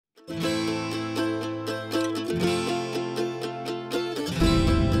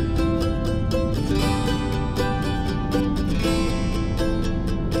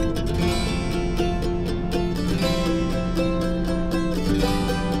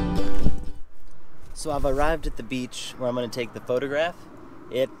So I've arrived at the beach where I'm going to take the photograph.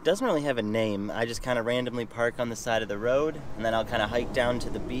 It doesn't really have a name. I just kind of randomly park on the side of the road, and then I'll kind of hike down to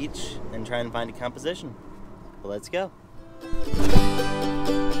the beach and try and find a composition. Well, let's go.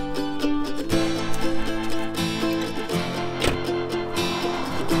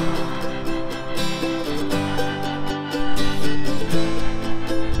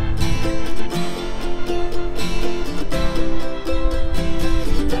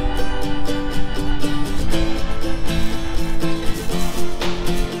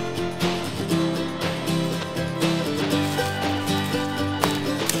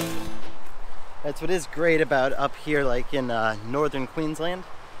 That's what is great about up here, like in northern Queensland,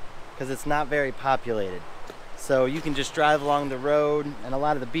 because it's not very populated. So you can just drive along the road, and a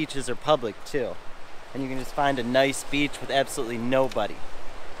lot of the beaches are public too. And you can just find a nice beach with absolutely nobody.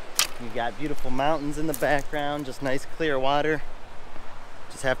 You got beautiful mountains in the background, just nice clear water.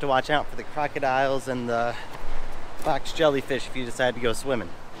 Just have to watch out for the crocodiles and the box jellyfish if you decide to go swimming.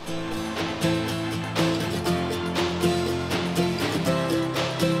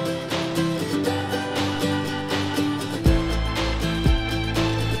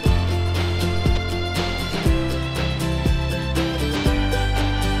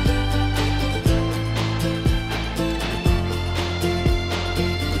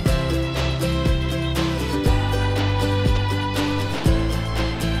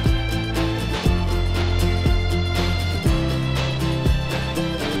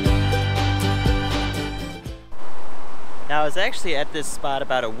 Now, I was actually at this spot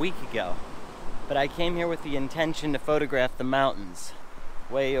about a week ago, but I came here with the intention to photograph the mountains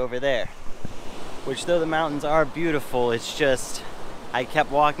way over there. Which, though the mountains are beautiful, it's just I kept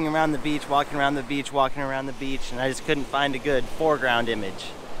walking around the beach, walking around the beach, and I just couldn't find a good foreground image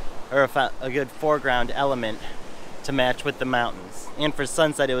or a good foreground element to match with the mountains. And for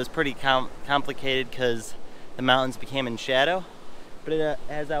sunset, it was pretty complicated because the mountains became in shadow. But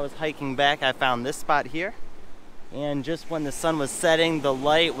as I was hiking back, I found this spot here. And just when the sun was setting, the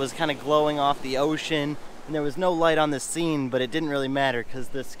light was kind of glowing off the ocean, and there was no light on the scene, but it didn't really matter because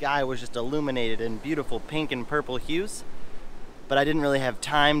the sky was just illuminated in beautiful pink and purple hues. But I didn't really have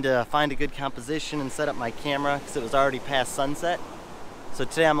time to find a good composition and set up my camera because it was already past sunset. So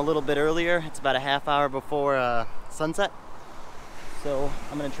today I'm a little bit earlier. It's about a half hour before sunset. So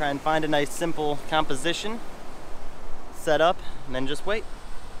I'm going to try and find a nice simple composition, set up, and then just wait.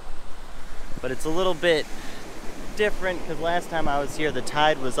 But it's a little bit different because last time I was here the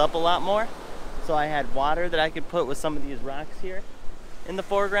tide was up a lot more, so I had water that I could put with some of these rocks here in the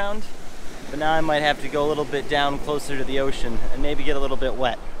foreground, but now I might have to go a little bit down closer to the ocean and maybe get a little bit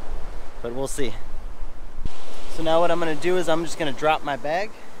wet, but we'll see. So now what I'm going to do is I'm just going to drop my bag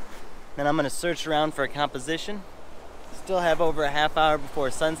and I'm going to search around for a composition. Still have over a half hour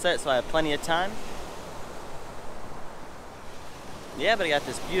before sunset, so I have plenty of time. Yeah, but I got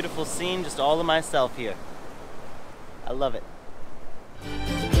this beautiful scene just all to myself here. I love it.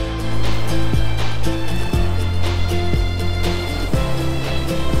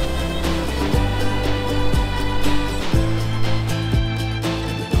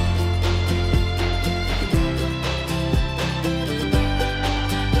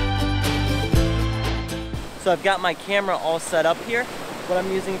 So I've got my camera all set up here. What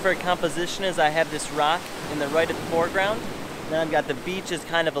I'm using for a composition is I have this rock in the right of the foreground. Then I've got the beach as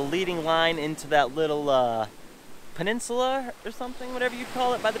kind of a leading line into that little peninsula or something, whatever you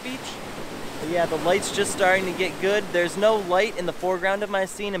call it, by the beach. But yeah, the light's just starting to get good. There's no light in the foreground of my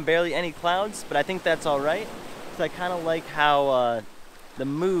scene and barely any clouds, but I think that's all right. So I kind of like how the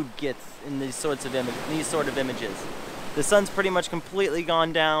mood gets in these sort of images. The sun's pretty much completely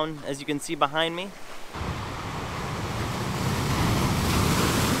gone down, as you can see behind me.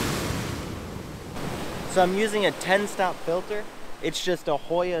 So I'm using a 10-stop filter. It's just a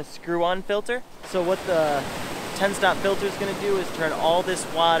Hoya screw-on filter. So what the 10-stop filter is going to do is turn all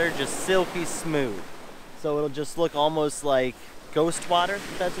this water just silky smooth. So it'll just look almost like ghost water,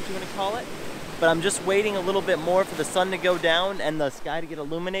 if that's what you want to call it. But I'm just waiting a little bit more for the sun to go down and the sky to get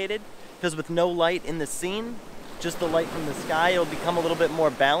illuminated, because with no light in the scene, just the light from the sky, it'll become a little bit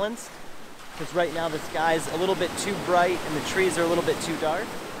more balanced. Because right now the sky's a little bit too bright and the trees are a little bit too dark.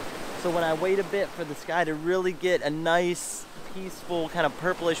 So when I wait a bit for the sky to really get a nice, peaceful, kind of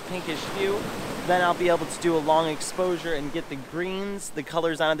purplish, pinkish hue, then I'll be able to do a long exposure and get the greens, the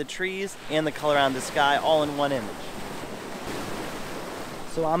colors on the trees, and the color on the sky all in one image.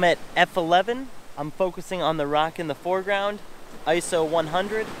 So I'm at f11. I'm focusing on the rock in the foreground, ISO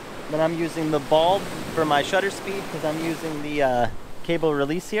 100. Then I'm using the bulb for my shutter speed because I'm using the cable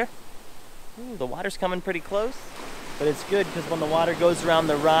release here. Ooh, the water's coming pretty close. But it's good because when the water goes around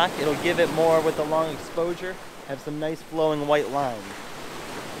the rock, it'll give it more with the long exposure, have some nice flowing white lines.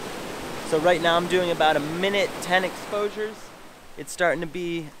 So right now I'm doing about 1:10 exposures. It's starting to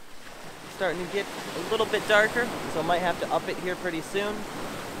get a little bit darker, so I might have to up it here pretty soon.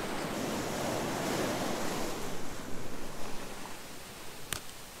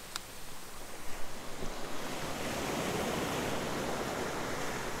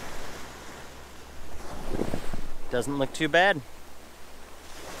 Doesn't look too bad.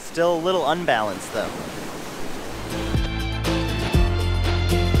 Still a little unbalanced though.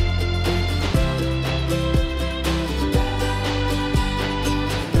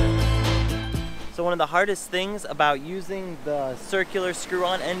 So one of the hardest things about using the circular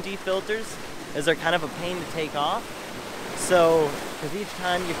screw-on ND filters is they're kind of a pain to take off. So, because each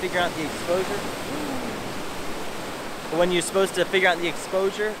time you figure out the exposure, when you're supposed to figure out the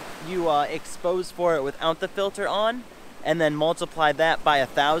exposure, you expose for it without the filter on, and then multiply that by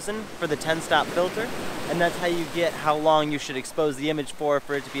 1,000 for the 10-stop filter, and that's how you get how long you should expose the image for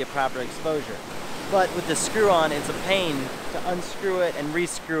it to be a proper exposure. But with the screw-on, it's a pain to unscrew it and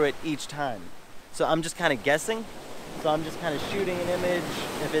rescrew it each time. So I'm just kind of guessing. So I'm just kind of shooting an image.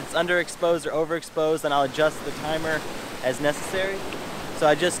 If it's underexposed or overexposed, then I'll adjust the timer as necessary. So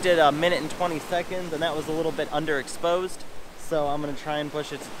I just did 1:20 seconds, and that was a little bit underexposed. So I'm gonna try and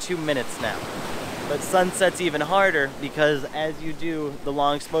push it to 2 minutes now. But sunset's even harder because as you do the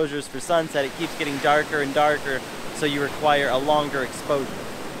long exposures for sunset, it keeps getting darker and darker, so you require a longer exposure.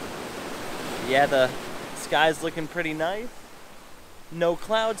 Yeah, the sky's looking pretty nice. No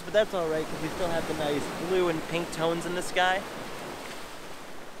clouds, but that's all right because we still have the nice blue and pink tones in the sky.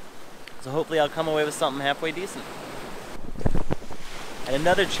 So hopefully I'll come away with something halfway decent. And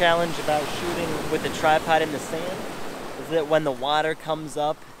another challenge about shooting with a tripod in the sand is that when the water comes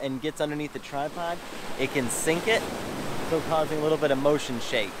up and gets underneath the tripod, it can sink it, so causing a little bit of motion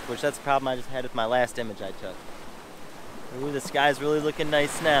shake, which that's the problem I just had with my last image I took. Ooh, the sky's really looking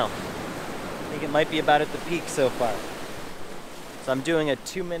nice now. I think it might be about at the peak so far. So I'm doing a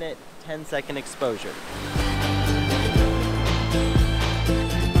 2-minute, 10-second exposure.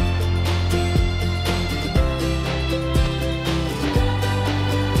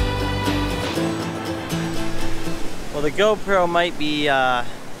 Well, the GoPro might be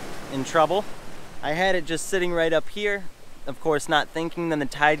in trouble. I had it just sitting right up here, of course not thinking, then the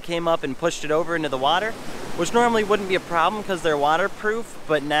tide came up and pushed it over into the water, which normally wouldn't be a problem because they're waterproof,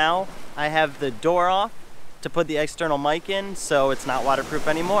 but now I have the door off to put the external mic in, so it's not waterproof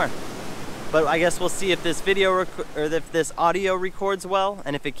anymore. But I guess we'll see if this if this audio records well,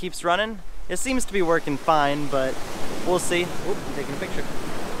 and if it keeps running. It seems to be working fine, but we'll see. Oop, I'm taking a picture.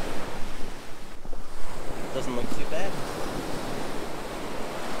 Doesn't look too bad.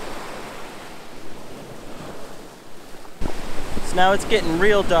 So now it's getting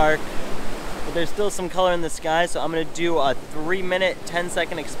real dark, but there's still some color in the sky, so I'm gonna do a 3-minute,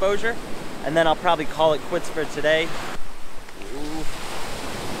 10-second exposure, and then I'll probably call it quits for today. Ooh.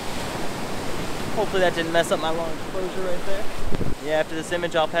 Hopefully that didn't mess up my long exposure right there. Yeah, after this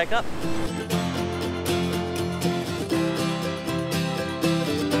image I'll pack up.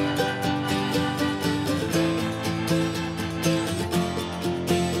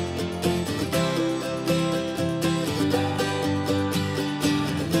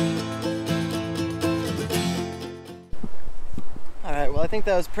 Alright, well I think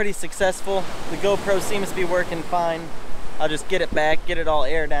that was pretty successful. The GoPro seems to be working fine. I'll just get it back, get it all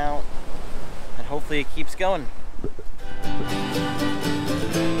aired out, and hopefully it keeps going.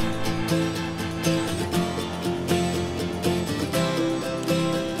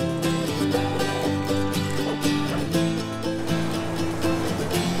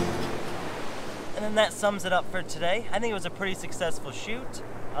 And then that sums it up for today. I think it was a pretty successful shoot.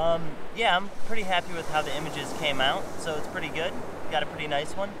 Yeah, I'm pretty happy with how the images came out, so it's pretty good. Got a pretty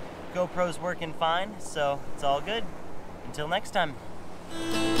nice one. GoPro's working fine, so it's all good. Until next time.